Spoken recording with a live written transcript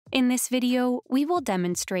In this video, we will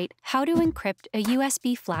demonstrate how to encrypt a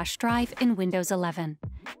USB flash drive in Windows 11.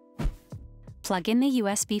 Plug in the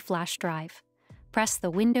USB flash drive. Press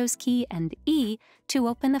the Windows key and E to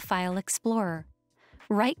open the File Explorer.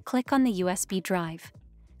 Right-click on the USB drive.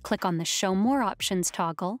 Click on the Show More Options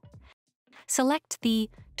toggle. Select the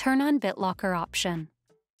Turn on BitLocker option.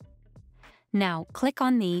 Now click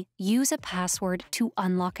on the Use a Password to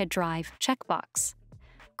Unlock a Drive checkbox.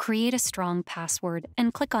 Create a strong password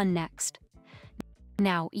and click on Next.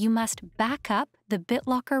 Now you must back up the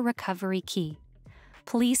BitLocker recovery key.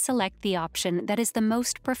 Please select the option that is the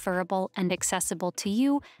most preferable and accessible to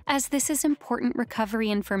you, as this is important recovery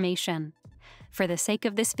information. For the sake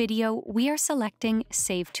of this video, we are selecting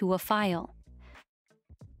Save to a File.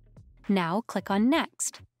 Now click on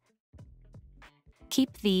Next.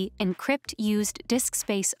 Keep the Encrypt Used Disk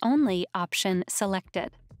Space Only option selected.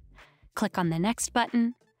 Click on the Next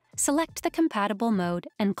button, select the compatible mode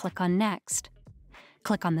and click on Next.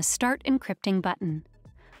 Click on the Start Encrypting button.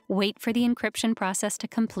 Wait for the encryption process to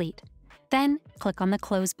complete. Then click on the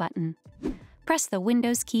Close button. Press the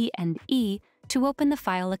Windows key and E to open the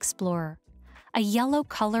File Explorer. A yellow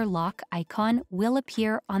color lock icon will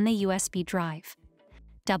appear on the USB drive.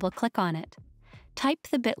 Double-click on it. Type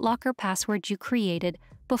the BitLocker password you created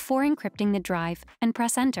before encrypting the drive and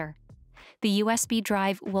press Enter. The USB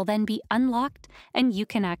drive will then be unlocked and you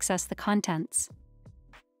can access the contents.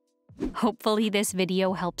 Hopefully this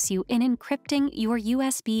video helps you in encrypting your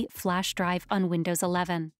USB flash drive on Windows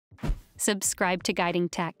 11. Subscribe to Guiding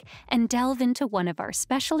Tech and delve into one of our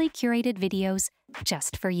specially curated videos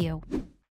just for you.